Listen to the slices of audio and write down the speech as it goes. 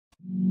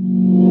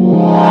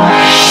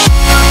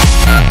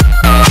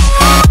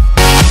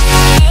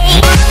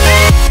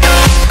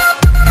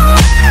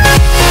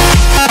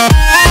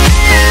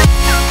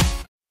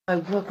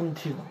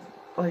YouTube.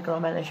 Oh, hey, girl,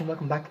 Matt Nation,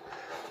 welcome back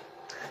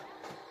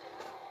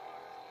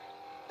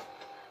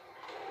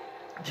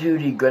to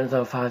the Grand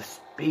Theft Auto 5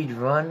 speed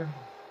run.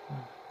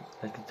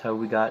 As you can tell,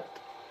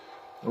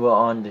 we're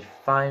on the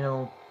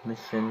final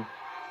mission.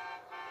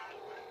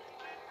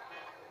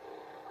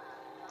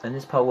 And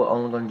this part, we're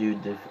only going to do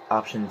the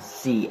option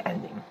C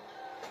ending,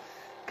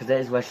 because that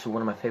is actually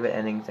one of my favorite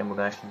endings, and we're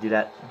going to actually do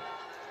that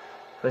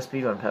for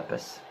speedrun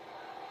purpose.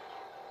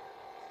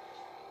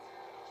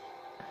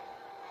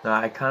 Now,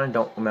 I kind of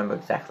don't remember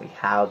exactly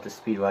how to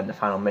speedrun the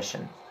final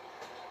mission.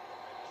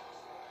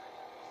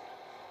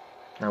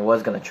 I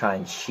was going to try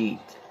and cheat.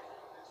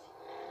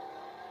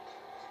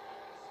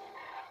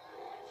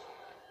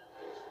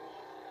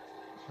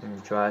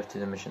 And drive to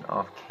the mission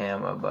off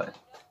camera, but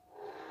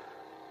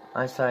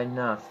I decided,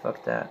 nah,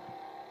 fuck that.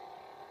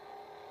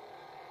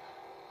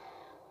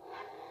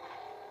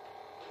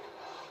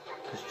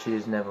 Because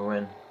cheaters never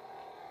win.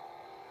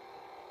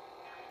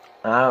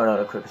 And I don't know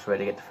the quickest way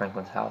to get to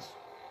Franklin's house.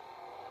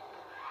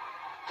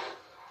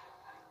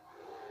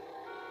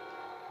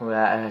 Well,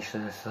 I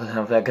actually slow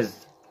down for that,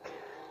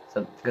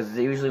 because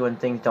usually when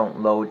things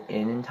don't load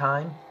in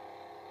time,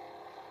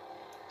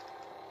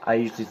 I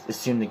usually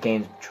assume the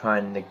game's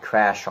trying to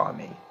crash on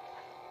me,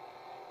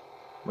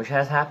 which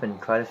has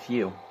happened quite a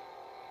few.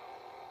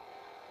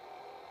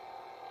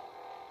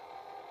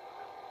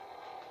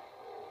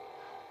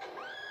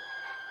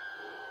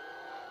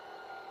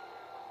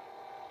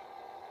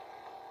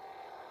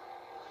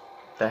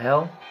 The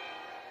hell?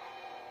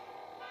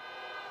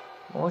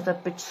 What was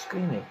that bitch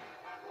screaming?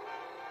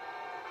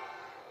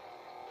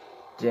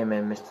 Damn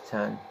it, missed the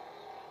turn.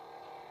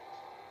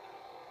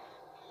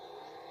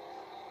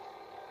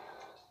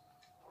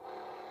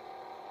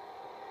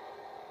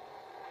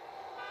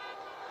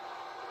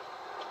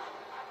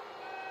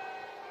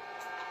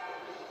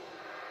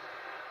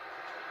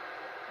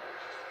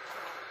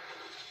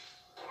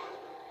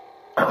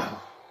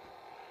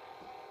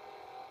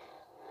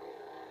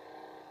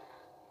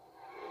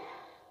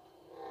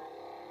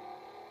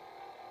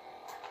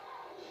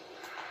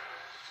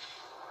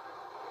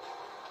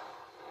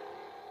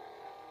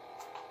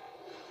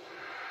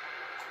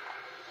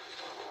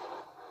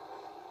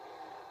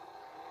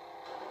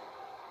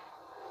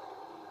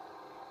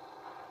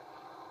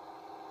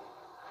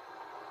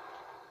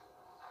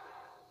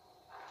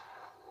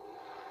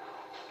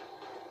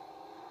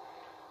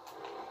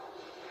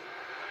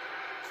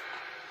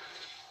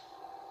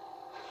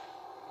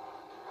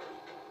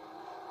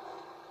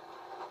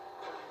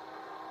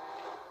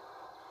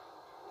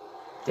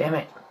 Damn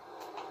it.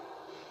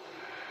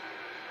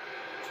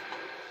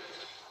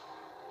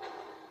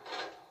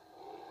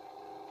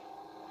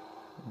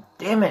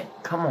 Damn it,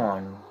 come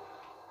on.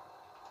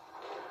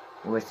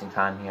 We're wasting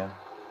time here.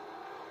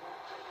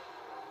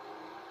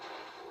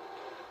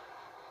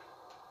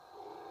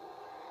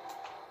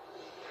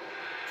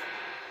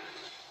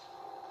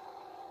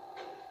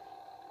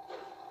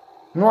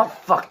 You know what?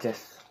 Fuck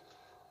this.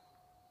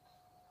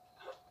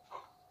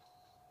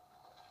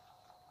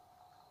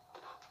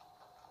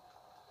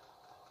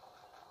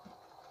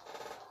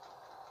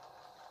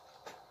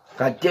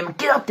 God damn it,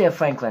 get up there,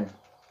 Franklin!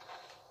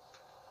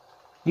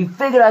 You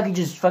figured I could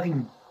just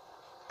fucking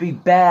be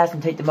badass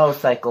and take the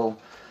motorcycle,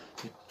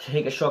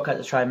 take a shortcut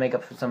to try and make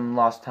up for some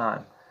lost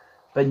time.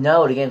 But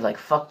no, the game's like,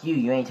 fuck you,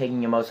 you ain't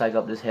taking your motorcycle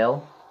up this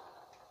hill.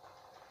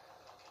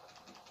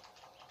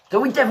 So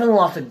we definitely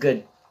lost a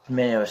good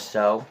minute or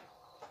so.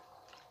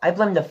 I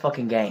blame the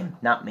fucking game,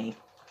 not me.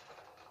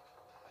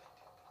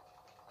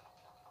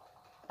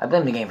 I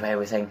blame the game for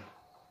everything.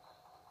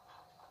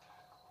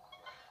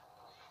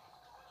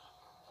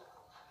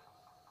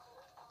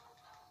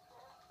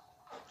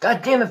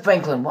 God damn it,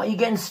 Franklin, why are you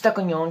getting stuck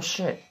on your own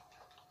shit?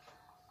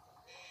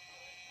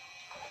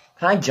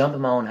 Can I jump in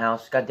my own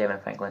house? God damn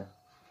it, Franklin.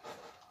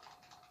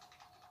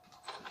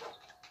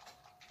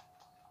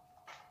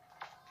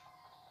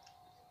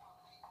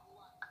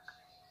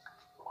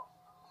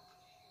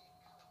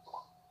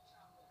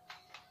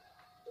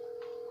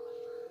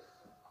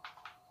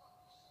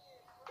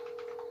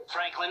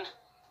 Franklin?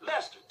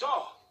 Lester,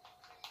 dog.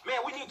 Man,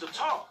 we need to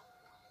talk.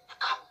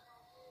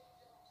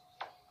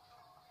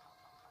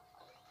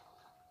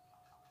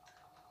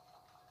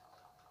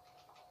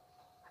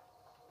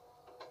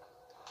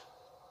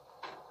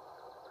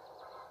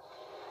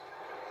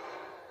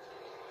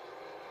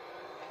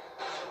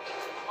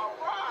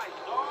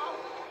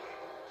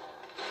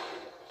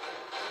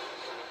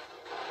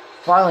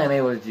 Finally I'm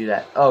able to do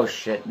that. Oh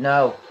shit,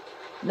 no.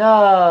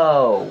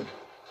 No!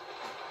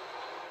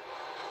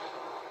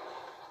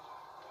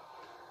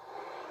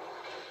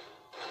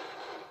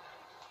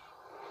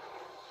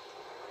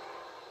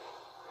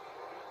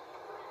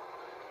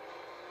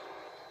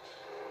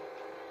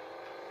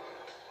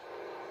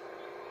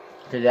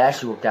 It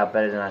actually worked out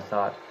better than I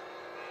thought.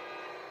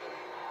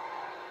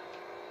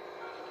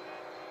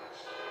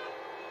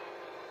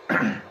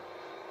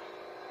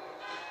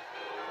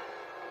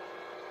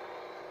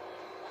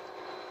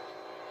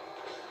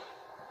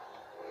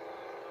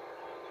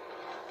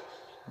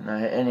 Not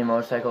hit any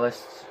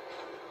motorcyclists.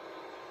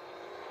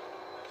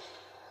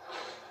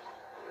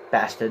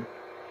 Bastard.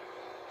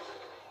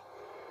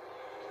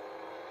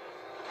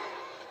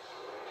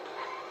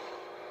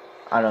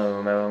 I don't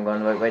remember. I'm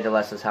going right to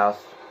Lester's house.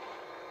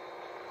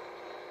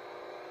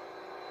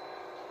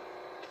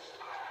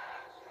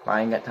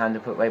 I ain't got time to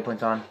put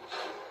waypoints on.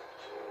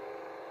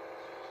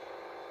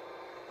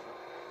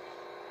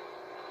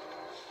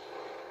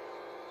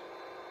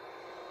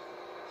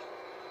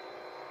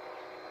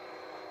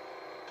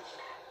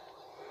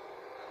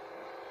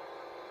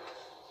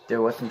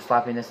 There was some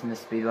sloppiness in the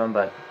speedrun,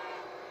 but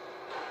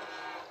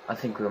I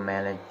think we'll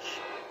manage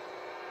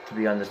to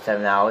be under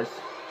 7 hours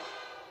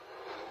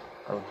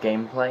of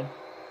gameplay.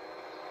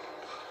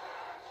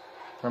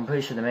 I'm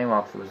pretty sure the main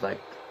walkthrough was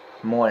like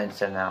more than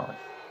 7 hours.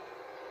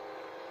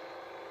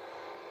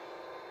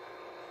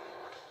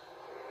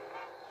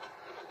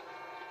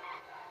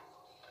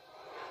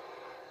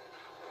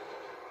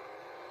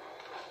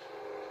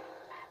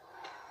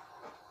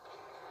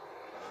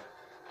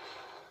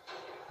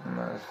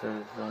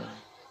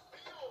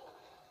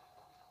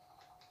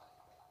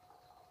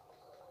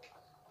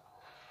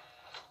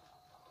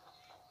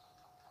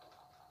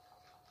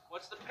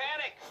 What's the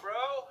panic,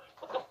 bro?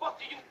 What the fuck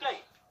do you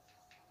think?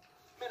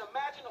 Man,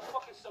 imagine a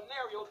fucking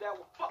scenario that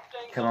will fuck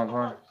things Come on, up.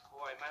 come on.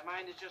 Boy, my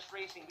mind is just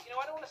racing. But you know,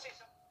 I don't want to say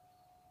something.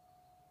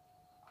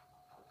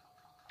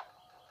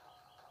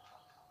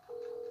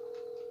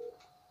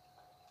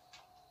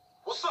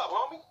 What's up,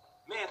 homie?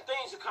 Man,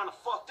 things are kind of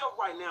fucked up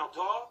right now,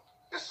 dawg.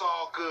 It's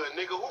all good,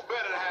 nigga. Who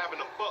better to have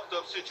in a fucked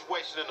up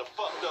situation than a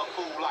fucked up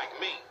fool like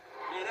me?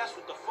 Man, that's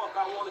what the fuck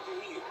I wanted to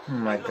hear. Oh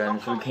my Hey, look,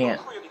 goodness, we I'm coming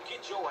can't. to your crib to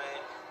get your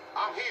ass.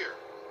 I'm here.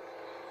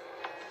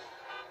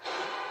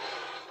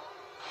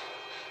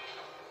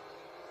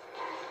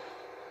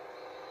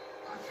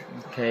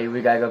 Okay,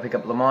 we gotta go pick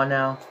up Lamar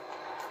now.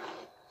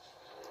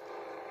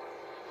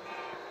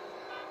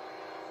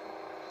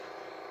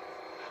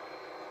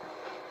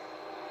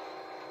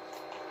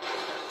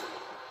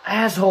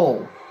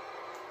 Asshole!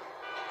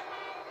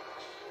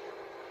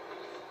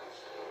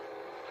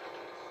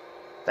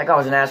 That guy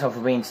was an asshole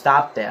for being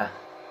stopped there.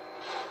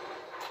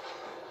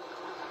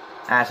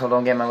 Asshole,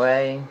 don't get in my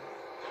way.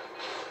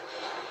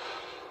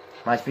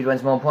 My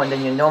speedrun's more important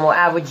than your normal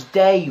average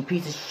day, you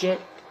piece of shit.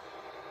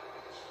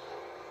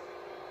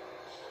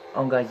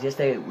 Oh guys,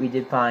 yesterday we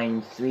did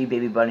find 3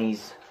 baby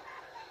bunnies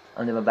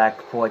under my back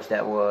porch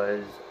that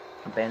was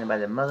abandoned by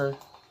their mother.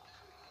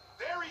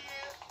 There he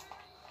is.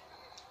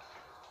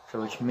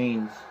 So which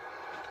means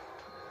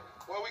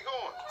Where we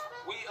going?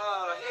 We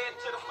head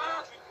to the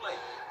foundry place.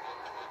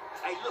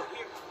 Hey, look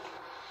here.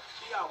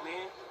 See out,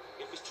 man.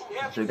 If it's too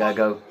heavy, so we gotta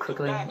go for you,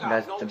 quickly. you can back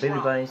That's out, no the baby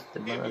problem. bunnies, the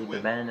mother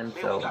abandoned them, Man,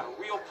 we so got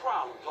a real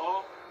problem,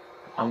 dawg.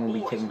 I'm gonna be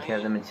Boys, taking care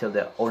of them until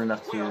they're old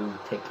enough to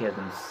take care of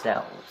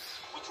themselves.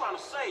 We trying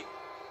to save them.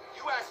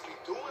 You actually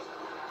doing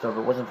it? So if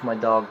it wasn't for my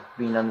dog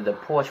being under the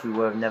porch, we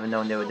would have never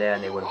known they were there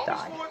and they would have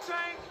died. Who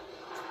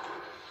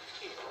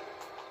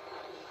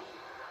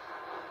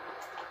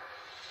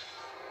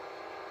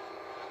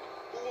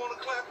wanna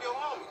clap your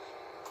homie?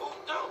 Who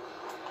don't?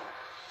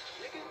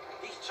 Nigga,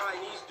 these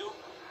Chinese do.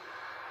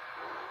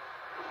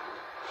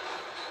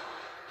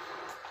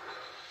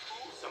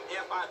 Some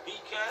FIB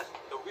cats,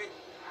 the rich.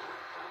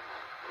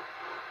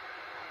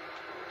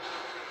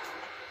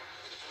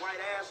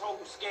 White asshole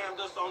who scammed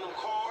us on them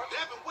cars.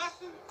 Devin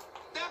Weston?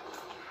 Devin?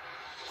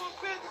 Oh,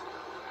 bitch.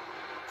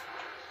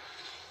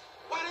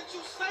 Why didn't you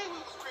say we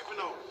was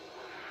creeping on him?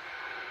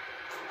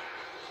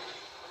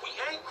 We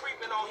ain't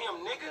creeping on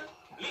him, nigga.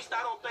 At least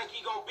I don't think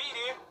he gonna be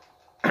there.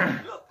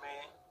 Look,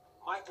 man,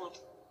 Michael and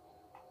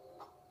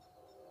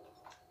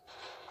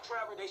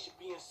Trevor, they should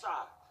be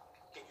inside.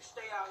 Can you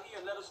stay out here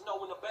and let us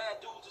know when the bad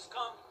dudes is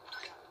coming?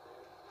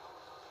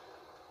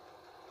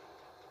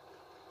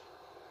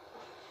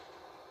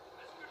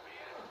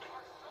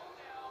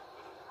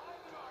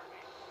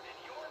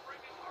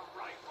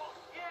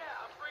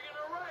 Yeah, I'm bringing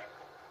a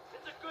rifle.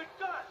 It's a good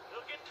gun.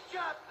 It'll get the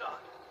job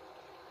done.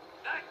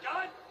 That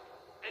gun?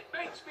 It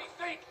makes me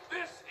think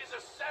this is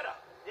a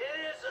setup. It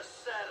is a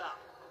setup.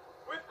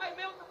 Hey,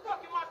 man, what the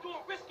fuck am I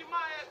doing risking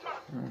my ass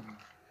trying to...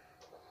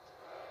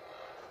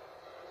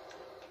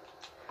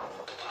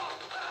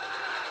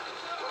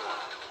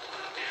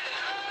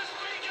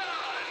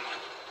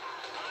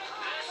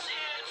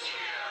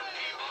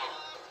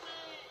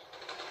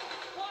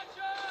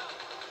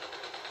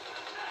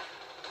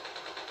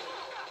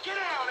 Get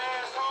out,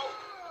 asshole!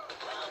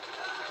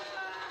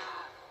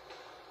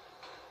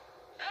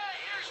 Hey,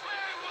 here's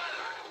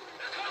Merriweather.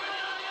 They're coming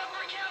in on the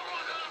upper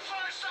catwalk on the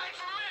far side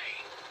from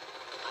me.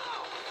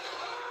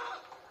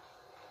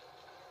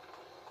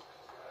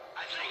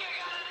 I think I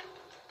got it.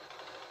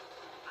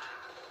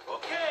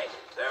 Okay,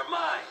 they're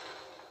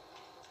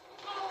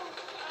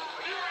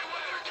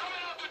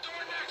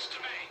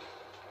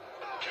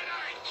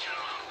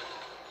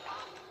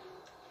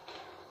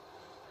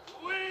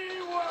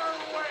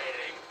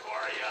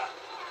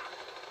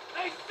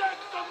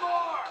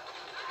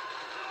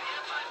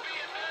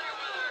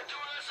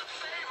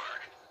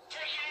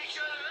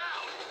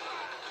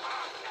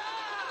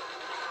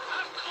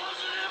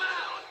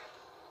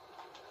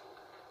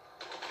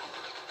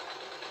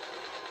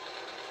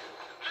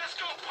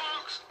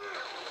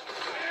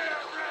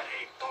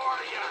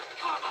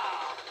Come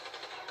on!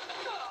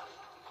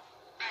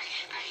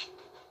 Hey.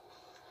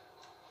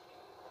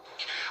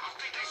 I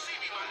think they see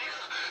me, my nigga.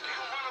 They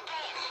gonna run up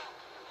on me.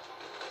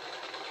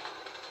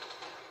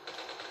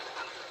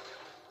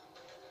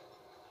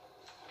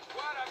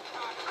 What a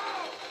cock!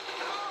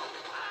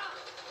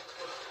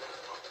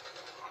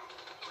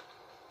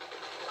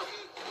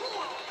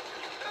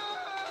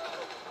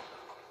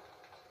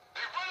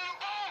 They running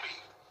up on me.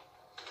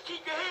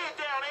 Keep your head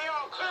down, they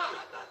all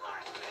coming!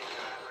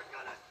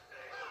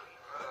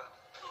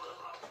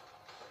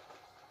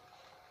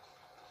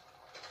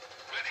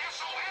 But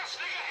SOS,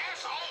 nigga,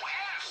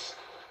 SOS.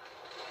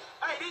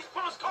 Hey, these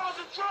punks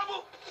causing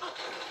trouble?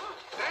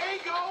 There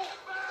you go!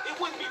 It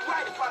wouldn't be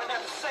right if I didn't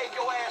have to save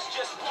your ass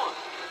just once.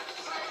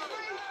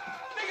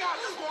 Nigga, I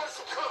just wanted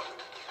some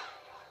company.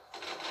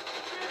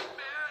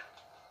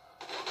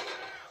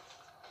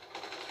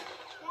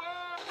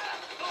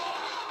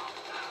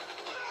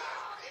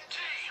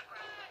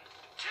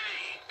 T,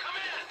 come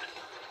in.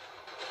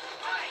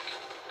 Frank,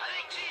 I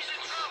think T's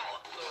in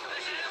trouble.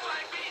 There's an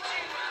FIB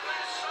team right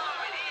last saw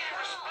him and he ain't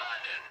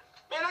responding.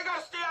 Man, I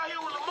gotta stay out here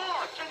with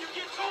Lamar. Can you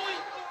get to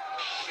him?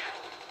 Shit.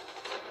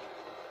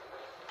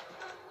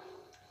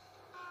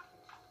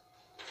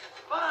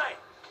 Fine.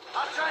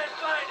 I'll try and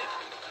find him.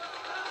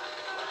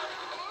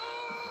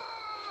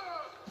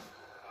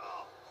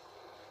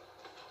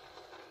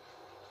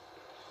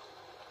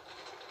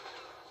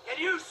 Can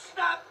you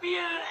stop being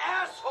an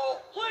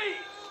asshole,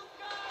 please?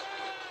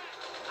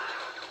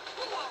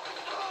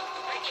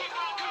 Hey, keep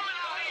on coming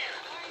out here.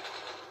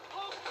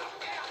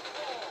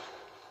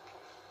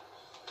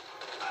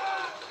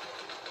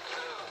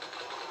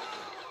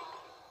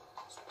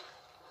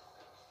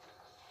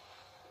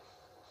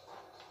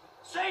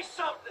 Say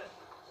something!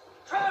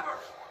 Trevor!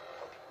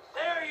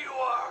 There you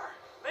are!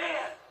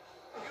 Man,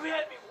 you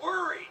had me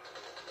worried.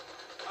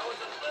 I was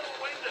a little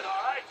winded,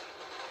 all right?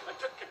 I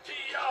took a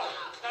TO.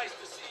 Nice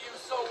to see you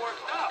so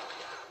worked up.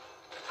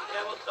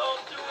 Yeah, well,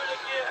 don't do it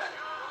again.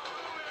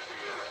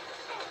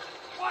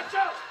 Watch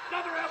out!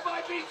 Another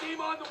FIB team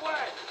on the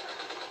way!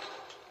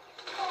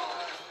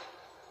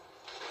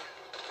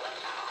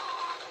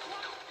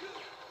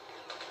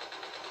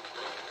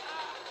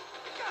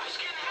 It's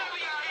getting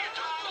heavy out here,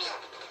 Toes.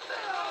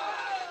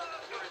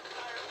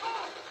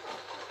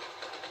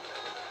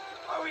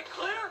 Are we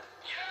clear?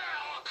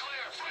 Yeah, all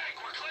clear. Frank,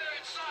 we're clear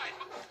inside.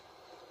 Moving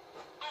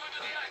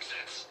to the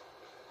exits.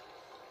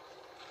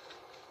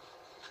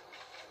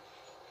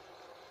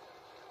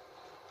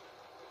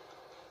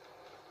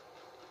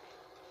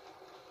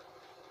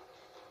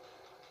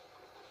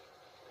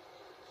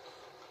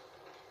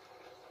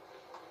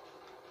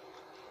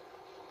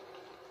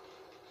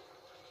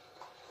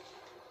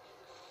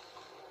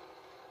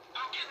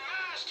 I'm getting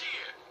masked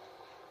here.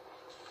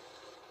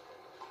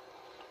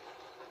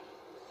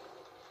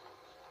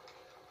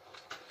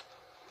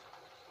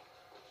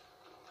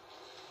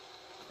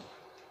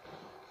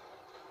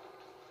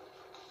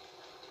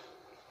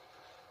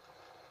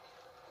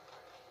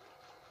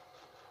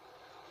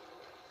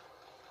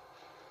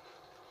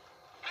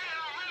 Man,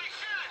 I'm really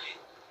feeling it.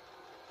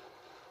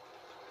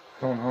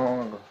 How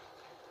long ago?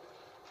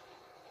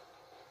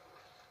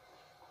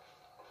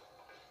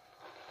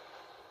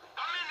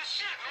 I'm in the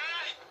shit,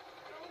 man.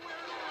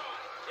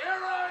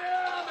 Here I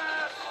am,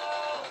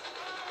 asshole!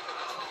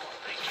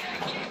 They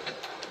can't keep.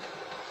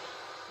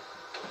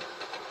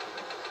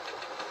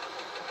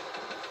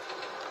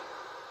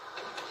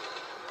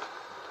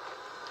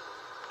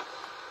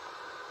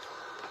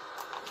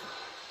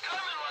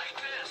 Coming like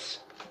this.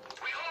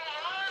 We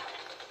hold on,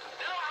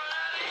 they'll run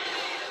out of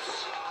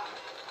idiots.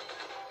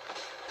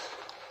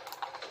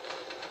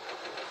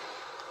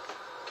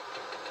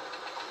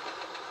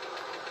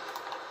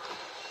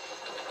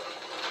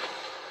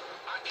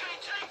 I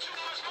can't take too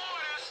much more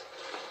of this.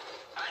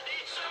 I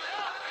need some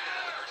help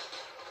here.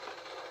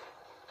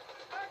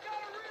 I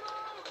gotta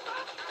reload!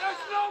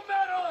 There's no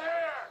metal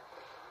here!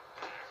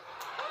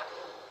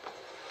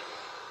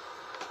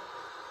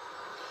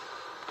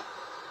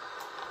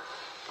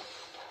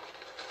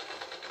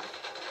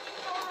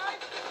 All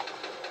right.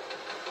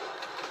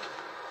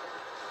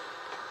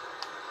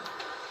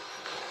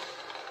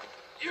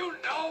 You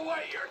know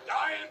what you're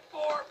dying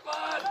for,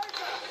 bud?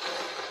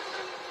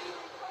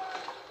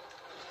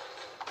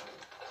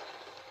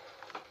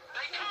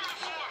 They coming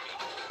for me.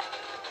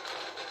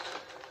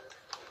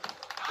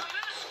 I'm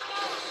this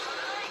close,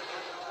 alright?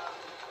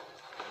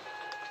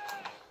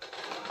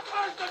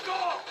 Where's the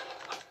goal?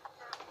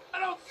 I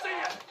don't see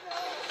it.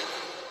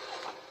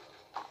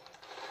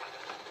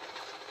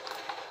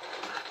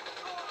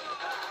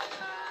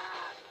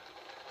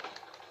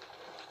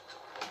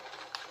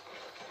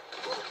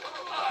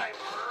 I'm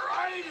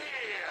right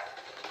here.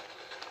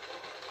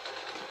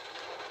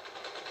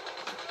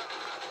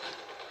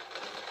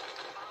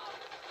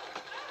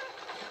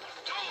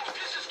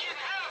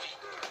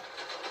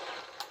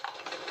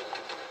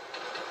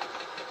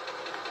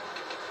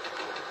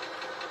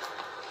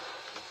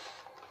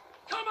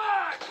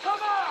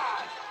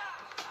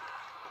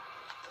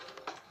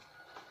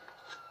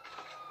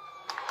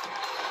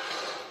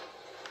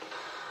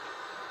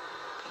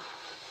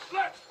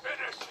 Let's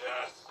finish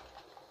this.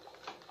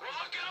 We're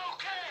looking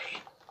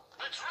okay.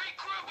 Let's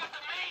regroup at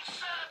the main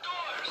set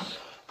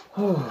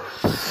of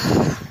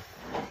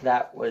doors.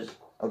 That was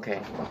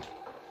okay.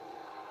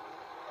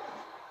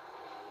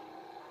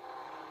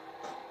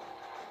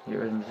 Get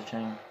rid of the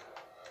chain.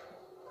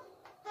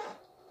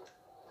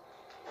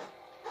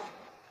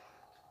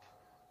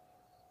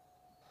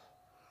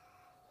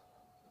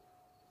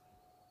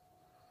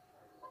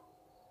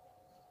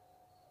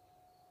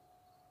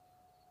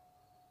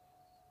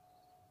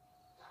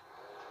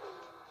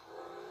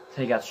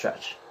 Take out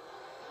stretch.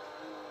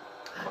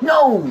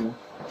 No!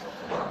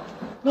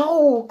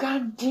 No!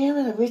 God damn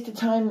it, I wasted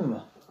time.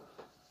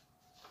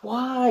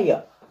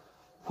 Why?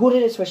 Who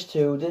did it switch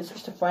to? Did it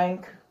switch to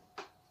Frank?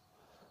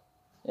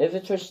 If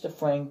it switched to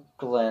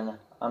Franklin,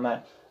 I'm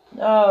at...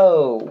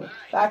 No!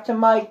 Back to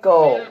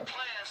Michael! Plans,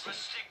 let's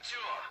stick to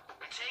them.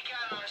 We take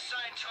out our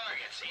assigned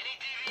targets. Any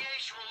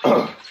deviation will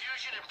lead to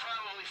confusion and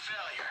probably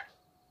failure.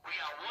 We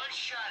got one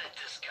shot at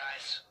this,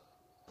 guys.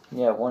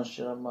 Yeah, one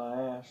shit up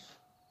my ass.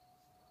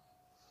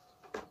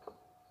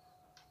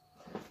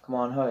 Come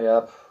on, hurry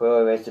up. We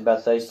only wasted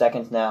about 30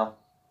 seconds now.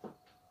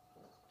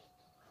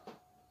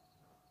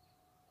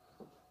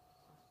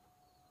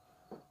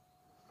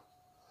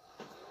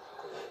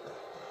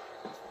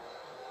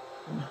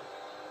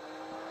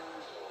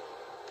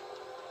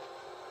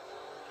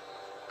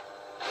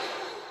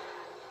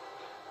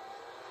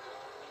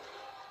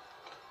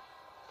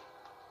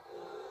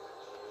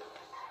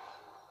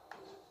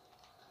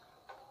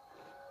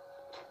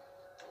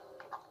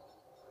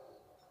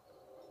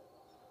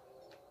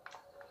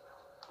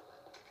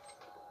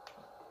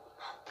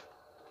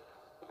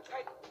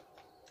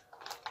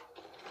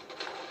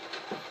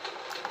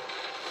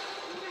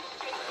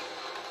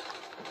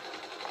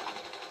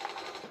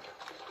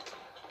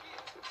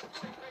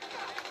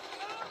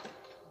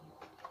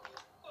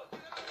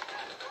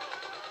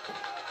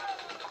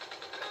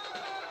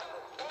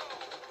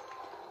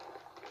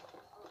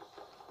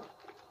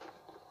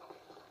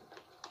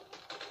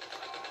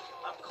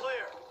 I'm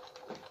clear.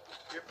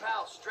 Your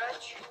pal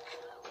Stretch?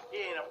 He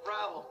ain't a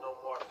problem no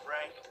more,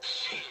 Frank.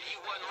 Shit, he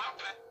wasn't my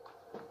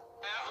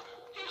pal.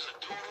 He was a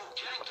dude who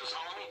jacked us,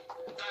 homie.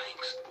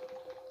 Thanks.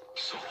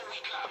 So who we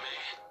got,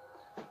 man?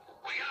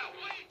 We got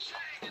Wade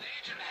Chang and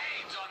Agent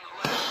Haynes on the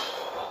list.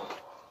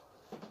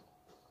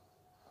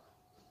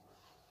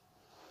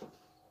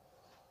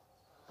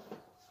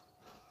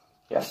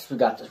 Yes, we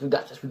got this, we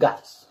got this, we got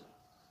this.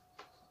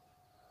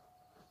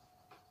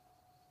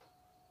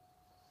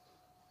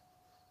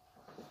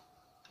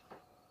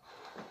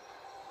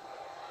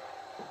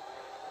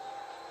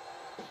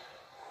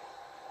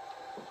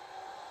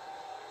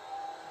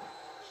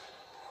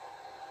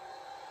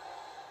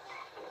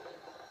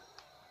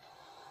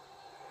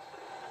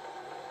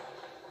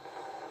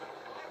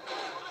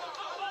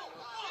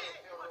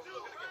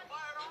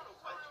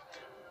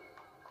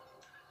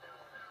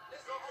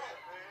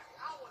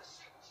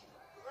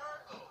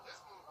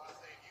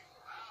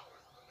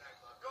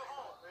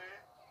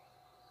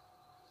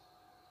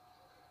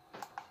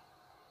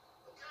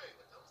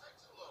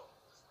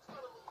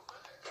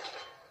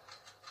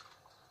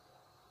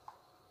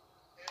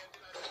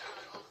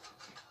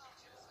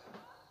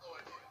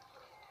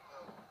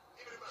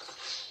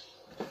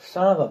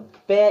 Son of a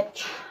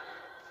bitch.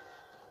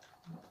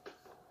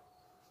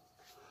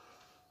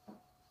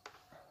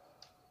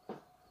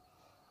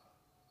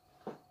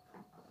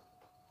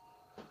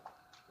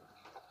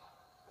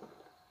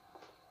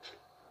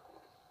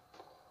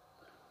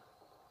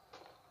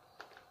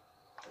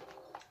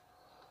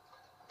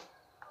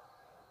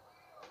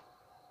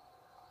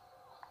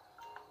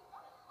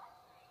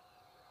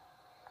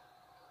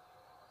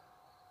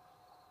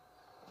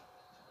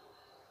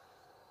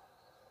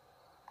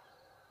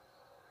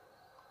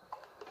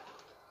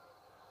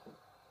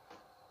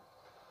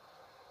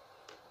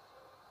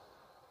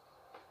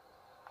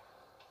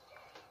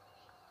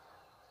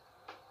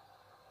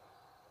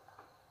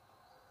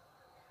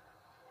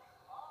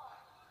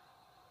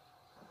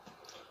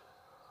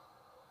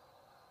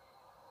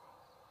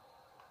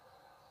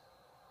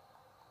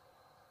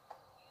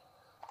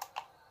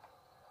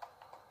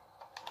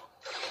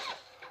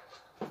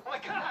 Oh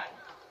my God!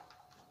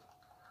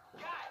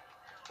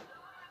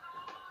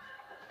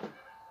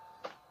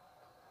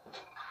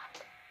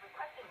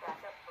 Requesting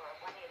backup for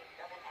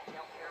 187 at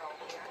Del Perro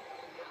here.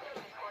 This is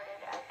recorded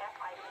at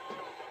FIP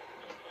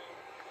 618.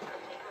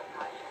 Proceed with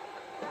caution.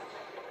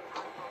 Suspect is a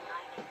possible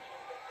 9-inch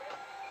invasive.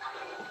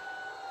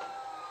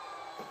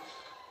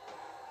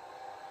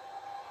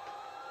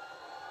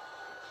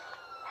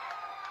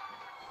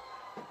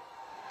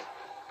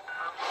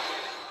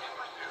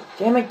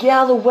 Damn it, get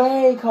out of the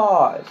way,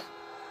 cars.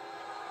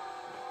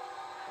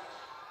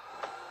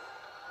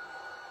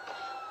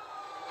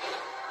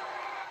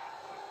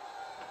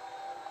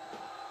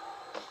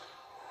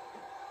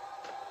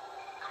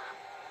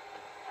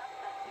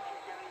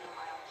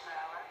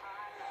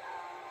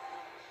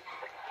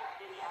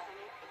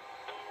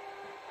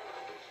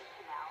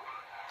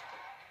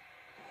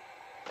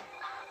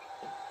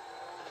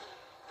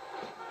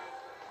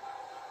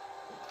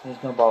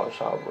 There's no barber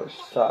shop, which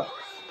sucks.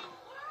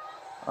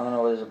 I don't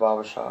know where there's a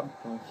barber shop.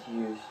 I'm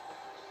confused.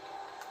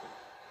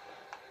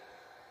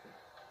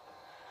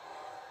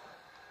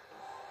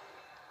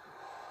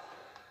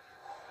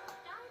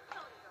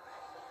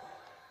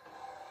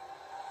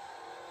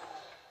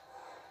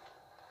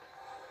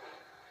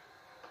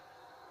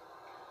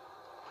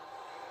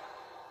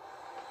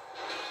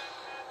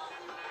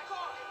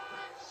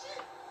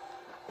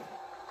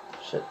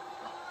 Shit.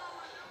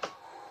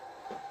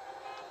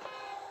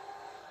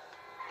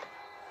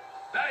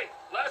 Hey,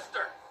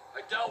 Lester!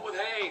 I dealt with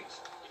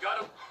Haynes. You got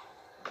him?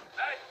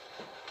 Hey!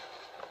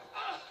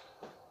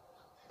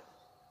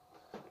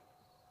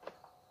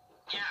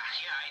 Yeah,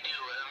 I do.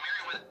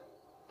 Mary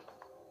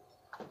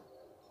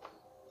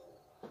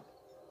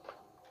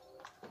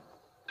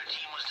their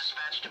team was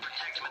dispatched to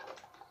protect him at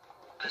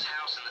his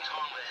house in the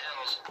Tonga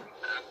Hills.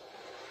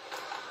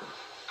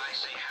 I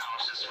say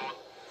house, it's full of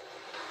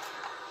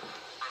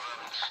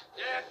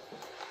Yeah.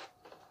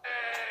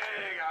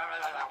 Hey,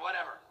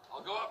 whatever.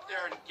 I'll go up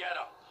there and get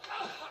him.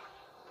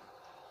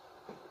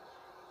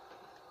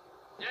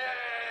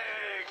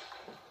 Yay!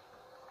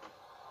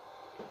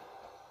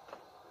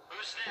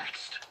 Who's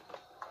next?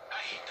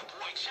 Hey, the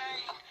boy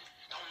Chang.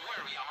 Don't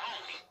worry, I'm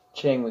on it.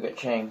 Chang, we got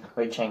Chang.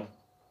 Wait, Chang.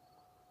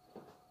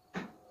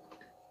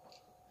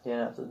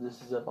 Yeah, after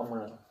this is up, I'm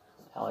gonna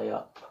tally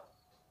up.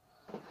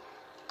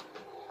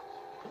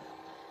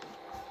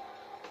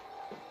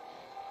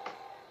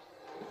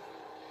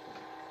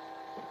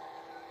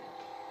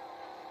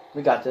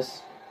 We got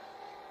this.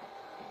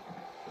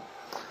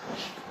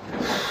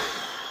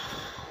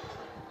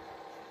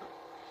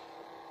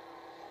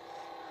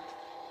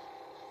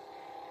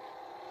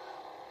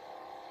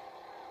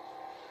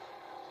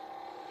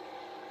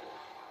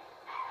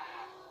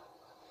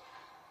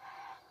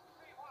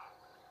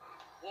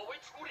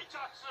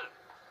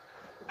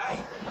 Hey,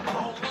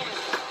 hold on.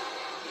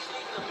 He's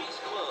leaving the Beast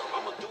Club.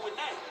 I'ma do it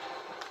now.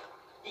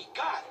 He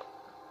got it.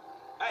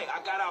 Hey,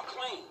 I got out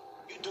clean.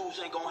 You dudes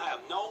ain't gonna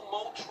have no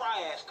more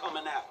triads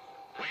coming out.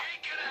 We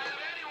ain't gonna have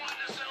anyone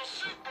to sell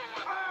super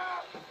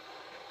weapons.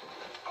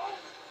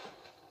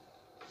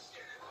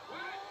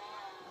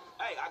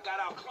 Hey, I got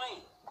out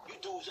clean. You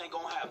dudes ain't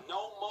gonna have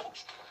no more.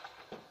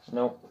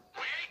 Nope.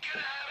 We ain't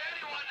gonna have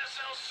anyone to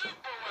sell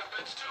super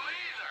weapons to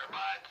either,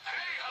 but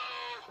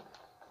hey-ho!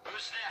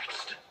 Who's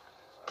next?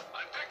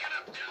 I'm picking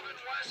up Devin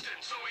Weston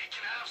so we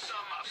can have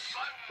some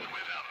fun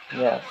with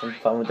him. Yeah, some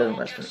fun with Devin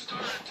We'll Weston. get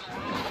started to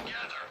roll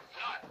together.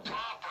 Not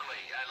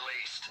properly, at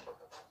least.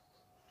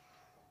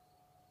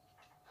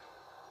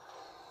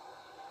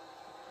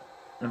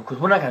 Because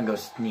we're not gonna go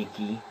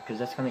sneaky, because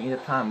that's gonna eat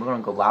up time. We're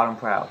gonna go loud and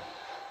proud.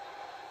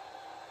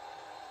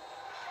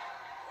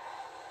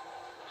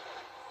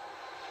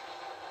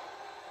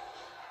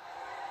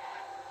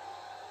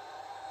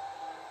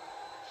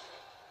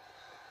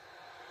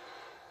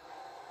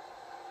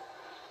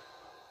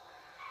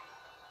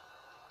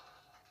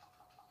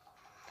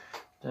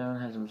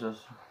 Devin has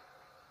himself.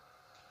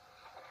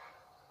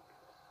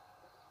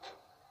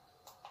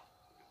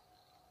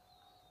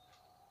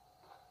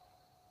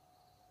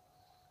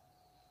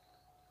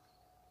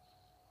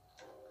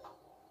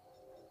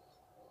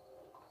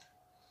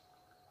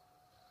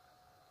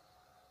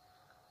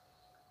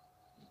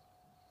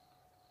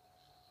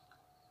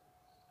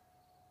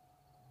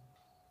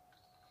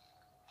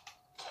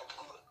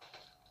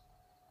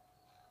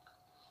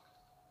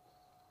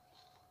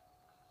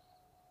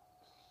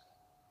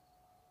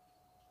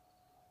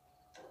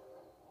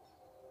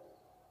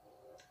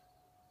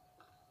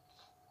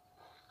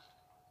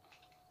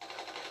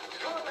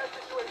 Combat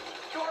situation.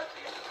 Charge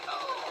the...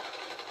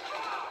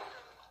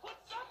 Put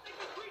something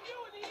between you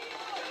and the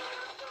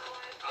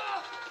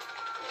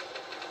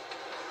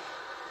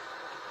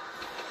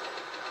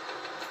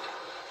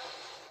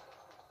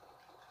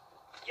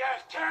You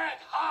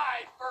can't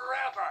hide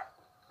forever.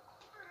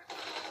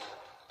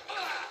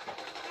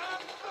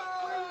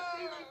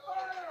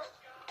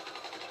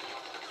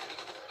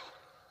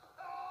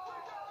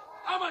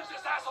 How much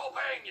is asshole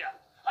paying you?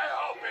 I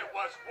hope it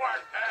was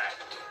worth it.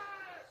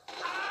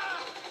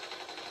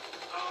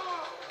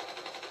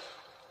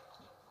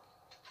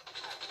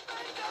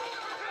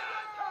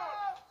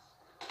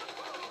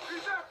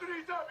 He's after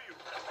EW.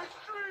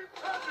 Extreme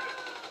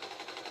prejudice.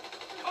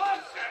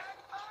 Bullshit.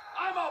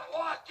 I'm a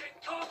walking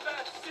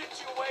combat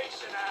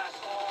situation,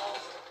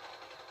 assholes.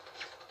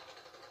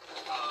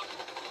 Clown!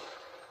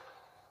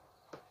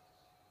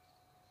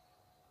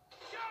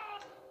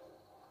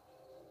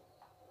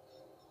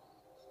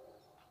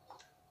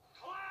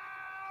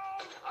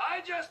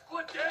 I just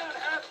put down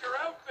half your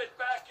outfit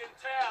back in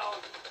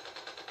town.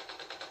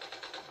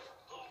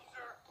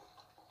 Loser.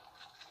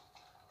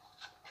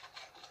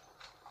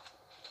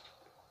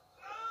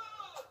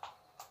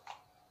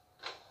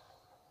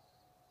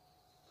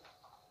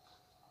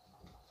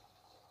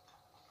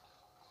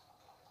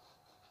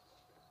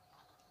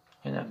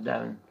 Enough,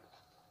 Devin.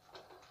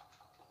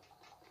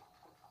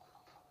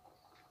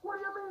 What do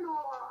you mean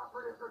all our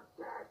operatives are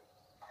dead?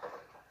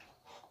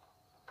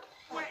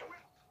 Wait.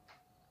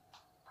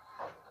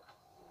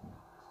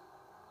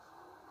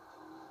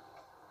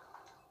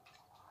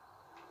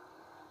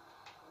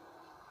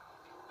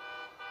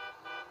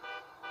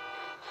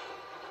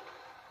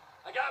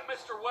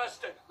 Mr.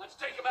 Weston. Let's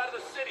take him out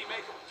of the city,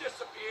 make him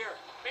disappear.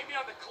 Meet me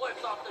on the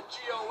cliffs off the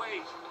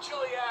GOH,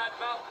 Chiliad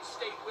Mountain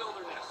State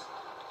Wilderness.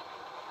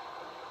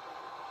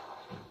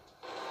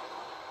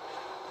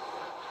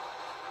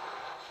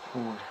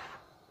 Ooh.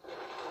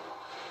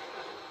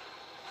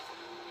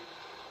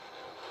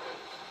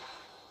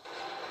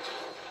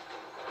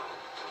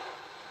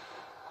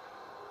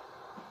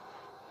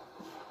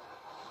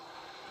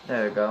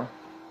 There we go.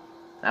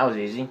 That was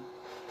easy.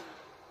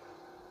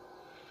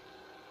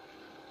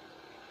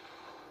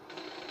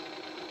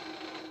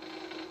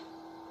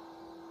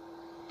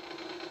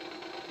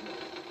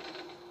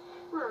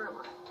 Where am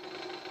I?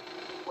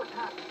 What's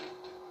happening?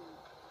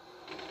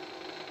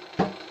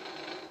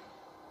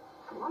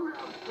 Slow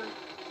down, Strick.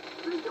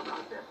 Think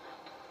about this.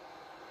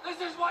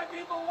 This is why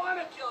people want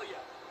to kill you.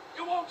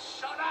 You won't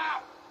shut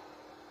up.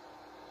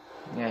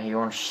 Yeah, he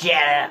won't shut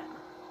up.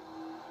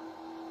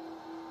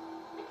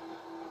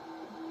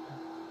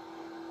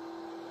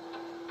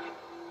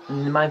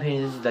 In my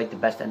opinion, this is like the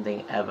best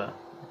ending ever.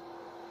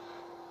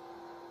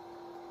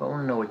 But I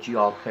want to know what you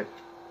all picked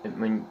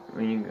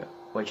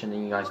which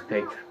ending you guys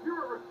picked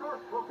You're a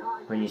resourceful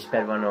guy. when you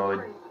speedrun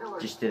or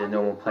just did a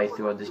normal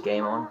playthrough of this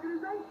game on.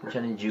 Which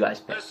ending did you guys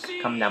pick?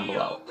 Comment down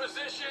below.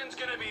 Position's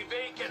gonna be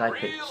vacant So I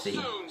picked real C.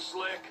 soon,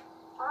 Slick.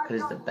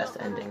 Because it's the best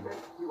ending,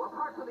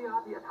 Apart from the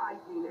obvious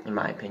hygiene in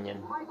my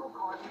opinion. Michael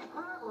caused me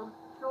problems,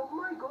 so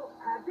Michael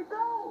had to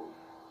go.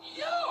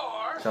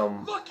 You're So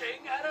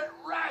looking at it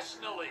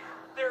rationally.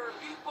 There are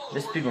people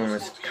this who are speedrun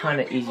was useful to you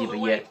kind of and easy, people but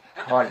who yet ain't,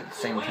 and hard the at the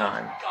people same who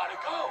time. ain't Gotta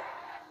go.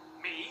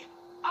 Me,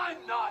 I'm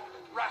not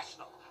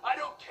rational. I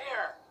don't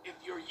care if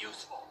you're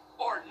useful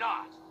or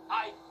not.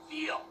 I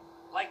feel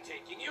like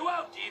taking you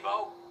out,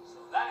 Devo. So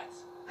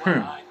that's what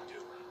I'm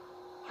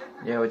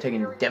doing. Yeah, we're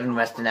taking Devin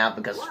Weston out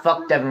because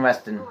fuck Devin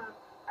Weston.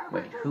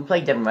 Wait, who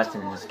played Devin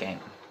Weston in this game?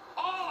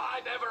 All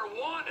I've ever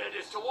wanted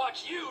is to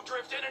watch you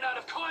drift in and out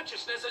of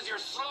consciousness as you're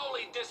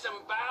slowly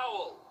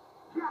disemboweled.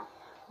 Yes,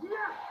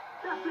 yes,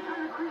 that's the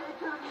kind of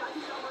creativity I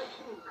need on my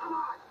team. Come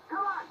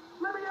on,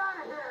 let me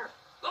out of here.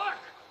 Look,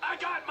 I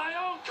got my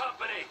own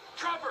company,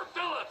 Trevor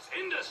Phillips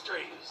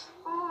Industries.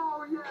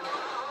 Oh yeah,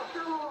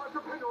 fellow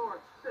entrepreneur.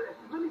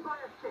 Let me buy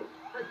a steak.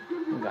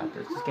 We got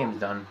this. This game's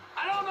done.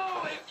 I don't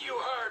know if you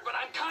heard, but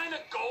I'm kind of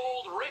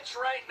gold rich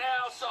right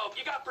now, so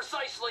you got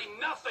precisely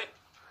nothing.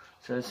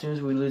 So as soon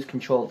as we lose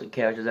control of the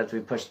characters after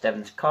we push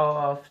Devin's car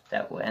off,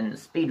 that will end the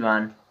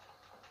speedrun.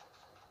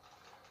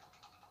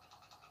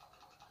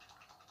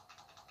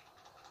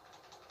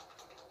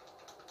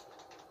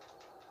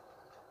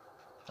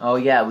 Oh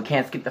yeah, we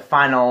can't skip the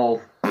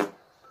final.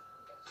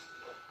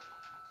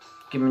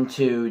 Given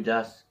to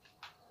Dust.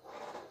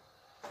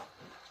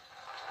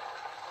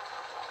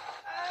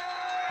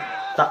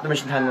 Stop the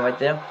mission timer right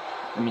there.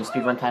 I mean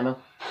speedrun timer.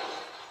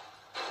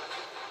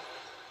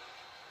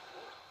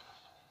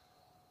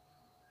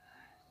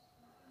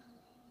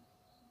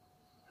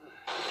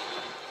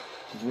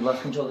 Since we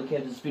lost control of the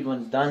character, the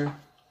speedrun's done.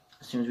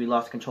 As soon as we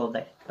lost control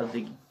of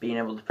the being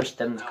able to push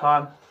Devin's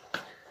car.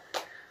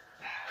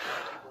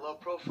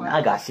 Now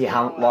I gotta see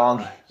how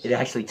long it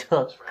actually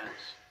took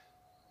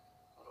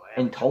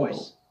in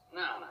total.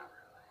 No, not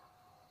really.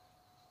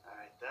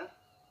 Alright then.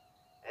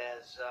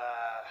 As,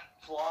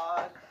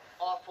 flawed,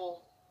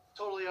 awful,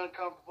 totally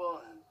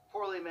uncomfortable, and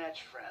poorly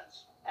matched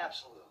friends.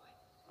 Absolutely.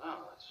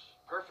 Oh, that's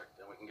perfect.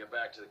 Then we can get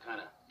back to the kind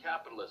of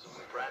capitalism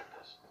we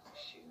practice.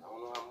 Shit, I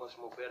don't know how much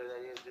more better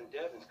that is than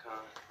Devin's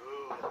con.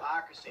 Ooh,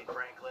 hypocrisy,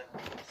 Franklin.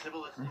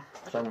 Civilization.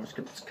 So I'm gonna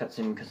skip this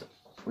cutscene because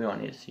we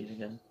don't need to see it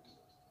again.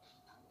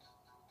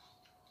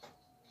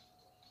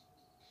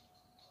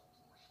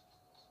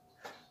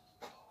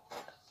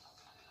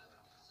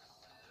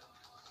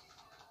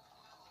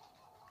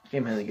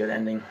 Game has a good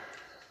ending.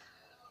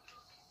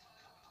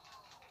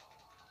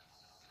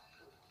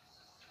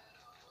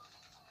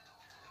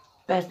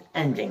 Best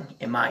ending,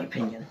 in my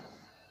opinion.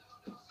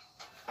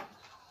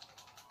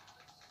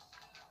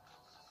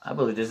 I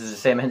believe this is the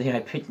same ending I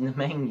picked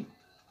in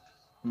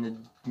the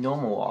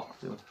normal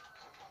walkthrough.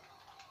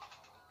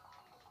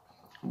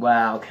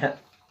 Wow.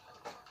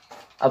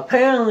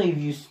 Apparently, if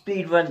you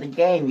speedrun the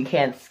game, you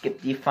can't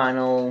skip the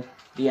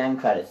end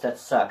credits. That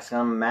sucks.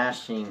 I'm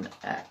mashing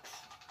X.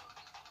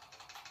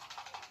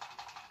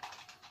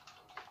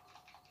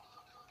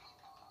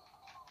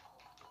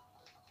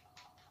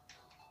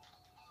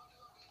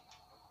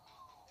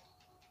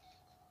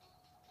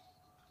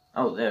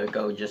 Oh, there we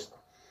go, just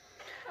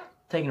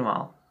taking them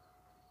all.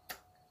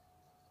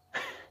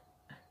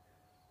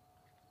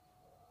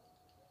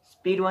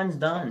 Speedrun's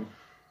done.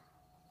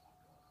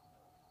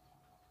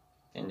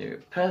 And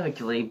they're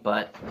perfectly,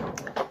 but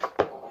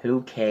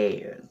who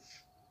cares?